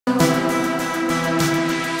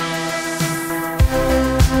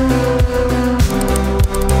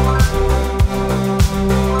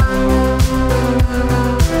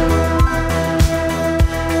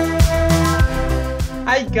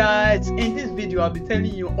guys, in this video I'll be telling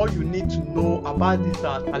you all you need to know about this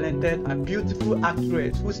talented and beautiful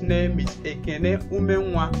actress whose name is Ekene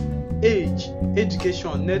Umenwa. Age,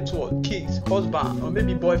 education, net worth, kids, husband or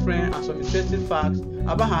maybe boyfriend, and some interesting facts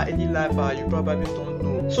about her early life you probably don't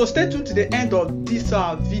know. So stay tuned to the end of this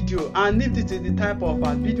video, and if this is the type of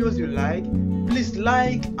videos you like, please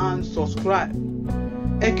like and subscribe.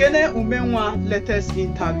 Ekene Umenwa's latest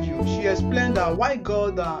interview, she explained why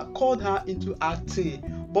God called her into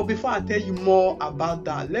acting. But before I tell you more about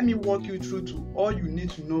that, let me walk you through to all you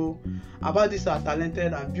need to know about this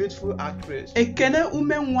talented and beautiful actress. Ekene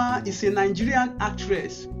Umenwa is a Nigerian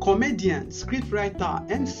actress, comedian, scriptwriter,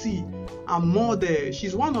 MC, and model.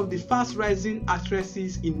 She's one of the fast rising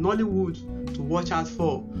actresses in Nollywood to watch out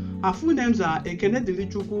for. Her full names are Ekene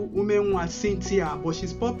Umenwa Cynthia, but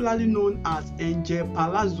she's popularly known as Angel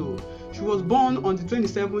Palazzo. She was born on the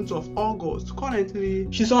 27th of August. Currently,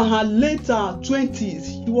 she's on her later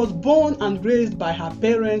 20s. She was born and raised by her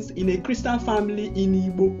parents in a Christian family in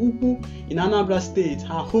Igbo in Anambra State,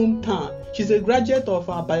 her hometown. She's a graduate of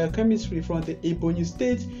biochemistry from the Ebonyi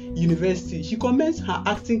State University. She commenced her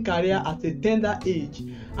acting career at a tender age.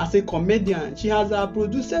 As a comedian, she has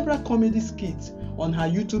produced several comedy skits on her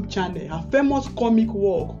YouTube channel. Her famous comic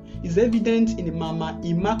work is evident in the Mama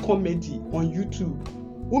Ima comedy on YouTube.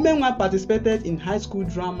 Umenwa participated in high school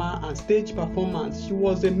drama and stage performance. She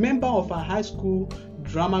was a member of her high school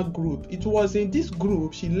drama group. It was in this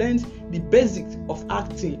group she learned the basics of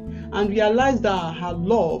acting and realized that her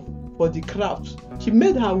love for the craft. She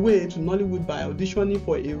made her way to Nollywood by auditioning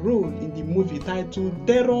for a role in the movie titled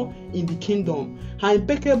Terror in the Kingdom. Her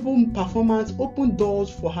impeccable performance opened doors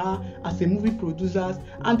for her as a movie producer,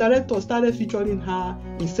 and directors started featuring her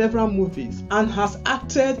in several movies and has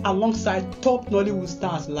acted alongside top Nollywood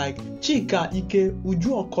stars like Chika Ike,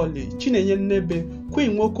 Uju Okole, Chinenye Nnebe,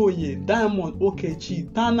 Queen Wokoye, Diamond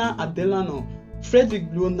Okechi, Tana Adelano, Frederick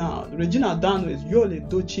Leonard, Regina Danwes, Yole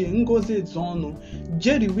Dochie, Ngozi Zono,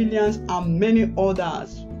 Jerry Williams, and many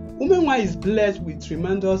others. Umenwa is blessed with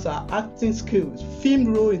tremendous acting skills,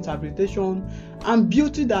 film role interpretation, and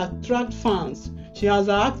beauty that attract fans. She has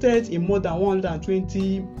acted in more than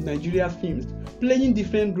 120 Nigerian films, playing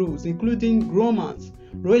different roles including romance,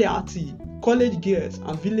 royalty, college girls,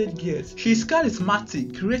 and village girls. She is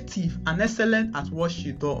charismatic, creative, and excellent at what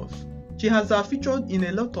she does. She has featured in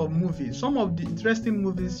a lot of movies. Some of the interesting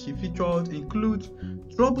movies she featured include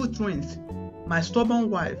Trouble Twins, My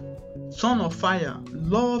Stubborn Wife, Son of Fire,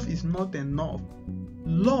 Love Is Not Enough,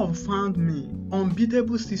 Love Found Me,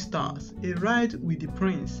 Unbeatable Sisters, A Ride with the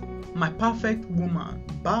Prince, My Perfect Woman,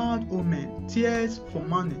 Bad Omen, Tears for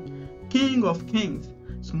Money, King of Kings,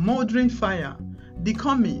 Smoldering Fire, The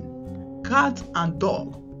Coming, Cat and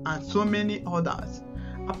Dog, and so many others.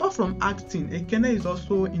 Apart from acting, Ekene is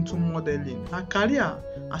also into modeling. Her career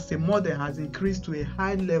as a model has increased to a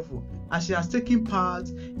high level as she has taken part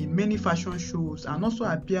in many fashion shows and also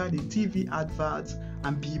appeared in TV adverts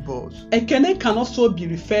and billboards. Ekene can also be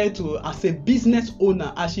referred to as a business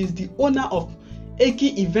owner, as she is the owner of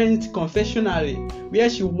Eki Event Confectionery, where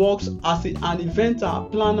she works as an event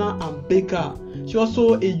planner and baker. She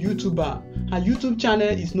also a YouTuber. Her YouTube channel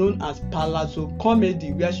is known as Palazzo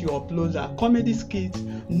Comedy, where she uploads a comedy skit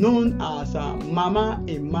known as Mama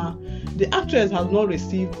Emma. The actress has not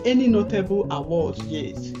received any notable awards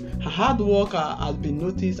yet. Her hard work has been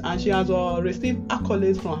noticed, and she has received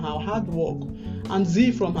accolades from her hard work and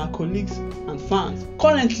zeal from her colleagues and fans.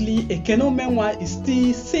 Currently, Ekene Umenwa is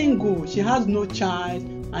still single. She has no child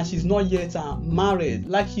and she's not yet married.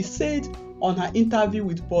 Like she said on her interview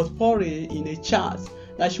with Potpourri in a chat,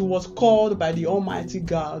 that she was called by the Almighty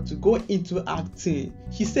God to go into acting.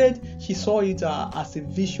 She said she saw it as a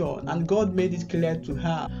vision, and God made it clear to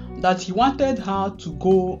her that He wanted her to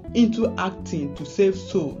go into acting to save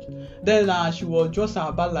souls. Then she was just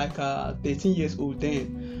about like 13 years old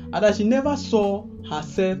then, and that she never saw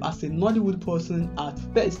herself as a Nollywood person at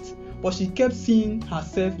first, but she kept seeing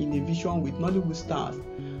herself in a vision with Nollywood stars.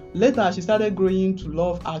 Later, she started growing to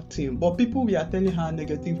love acting, but people were telling her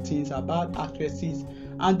negative things about actresses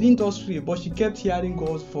and the industry, but she kept hearing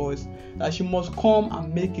God's voice that she must come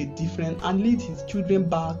and make a difference and lead His children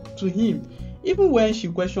back to Him. Even when she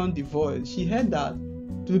questioned the voice, she heard that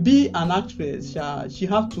to be an actress, she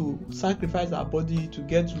had to sacrifice her body to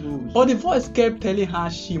get roles. But the voice kept telling her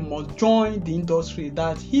she must join the industry,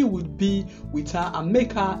 that He would be with her and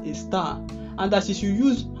make her a star, and that she should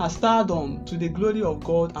use her stardom to the glory of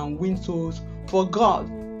God and win souls for God.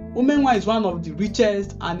 Umenwa is one of the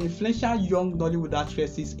richest and influential young Nollywood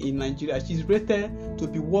actresses in Nigeria. She is rated to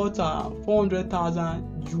be worth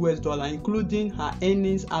 $400,000 US, including her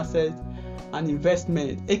earnings, assets, and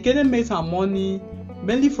investment. Ekene made her money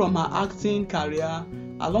Mainly from her acting career,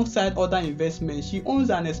 alongside other investments, she owns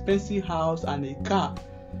an expensive house and a car.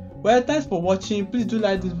 Well, thanks for watching. Please do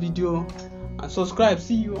like this video and subscribe.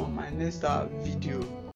 See you on my next video.